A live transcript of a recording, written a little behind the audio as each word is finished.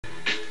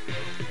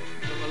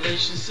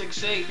Generation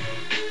 6-8.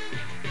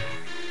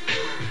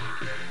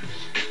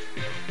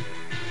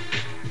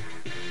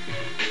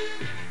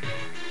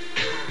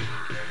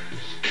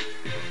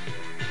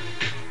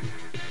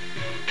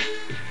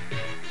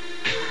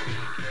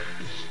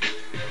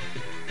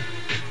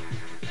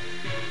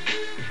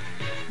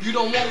 You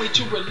don't want me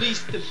to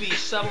release the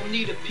beast. I don't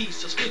need a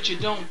piece. I'll split your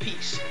dome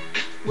piece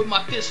with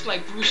my fist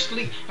like Bruce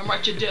Lee, and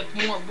write your death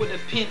warrant with a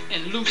pen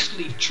and loose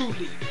leaf.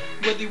 Truly,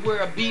 whether you wear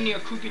a beanie or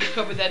kooky to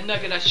cover that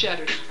nugget I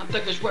shattered, I'm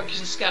thuggish, ruckus,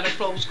 and scattered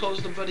flows,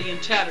 close the bloody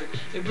and tattered.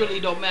 It really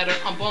don't matter,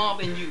 I'm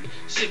bombing you,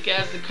 sick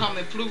as the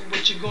common flu.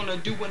 What you gonna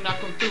do when I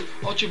come through?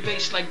 Ultra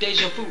bass like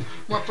deja vu.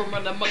 Run from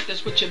run amok,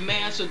 that's what your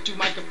man. So do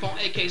microphone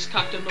AKs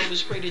cocked and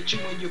notice sprayed at you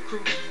and your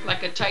crew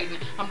like a titan.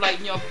 I'm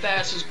lighting you up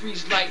fast as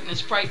grease lightning.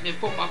 It's frightening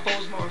for my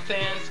foes, more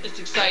fans. It's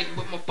exciting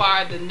with my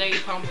fire, the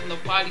napalm from the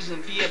bodies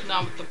in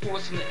Vietnam with the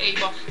force and the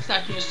A-ball,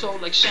 snatching your soul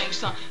like Shang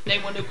Tsung.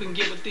 Name one who can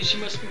get with this. You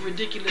must be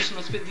ridiculous when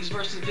I spit these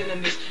verses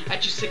venomous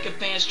at you sick of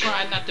fans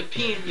trying not to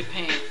pee in your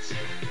pants.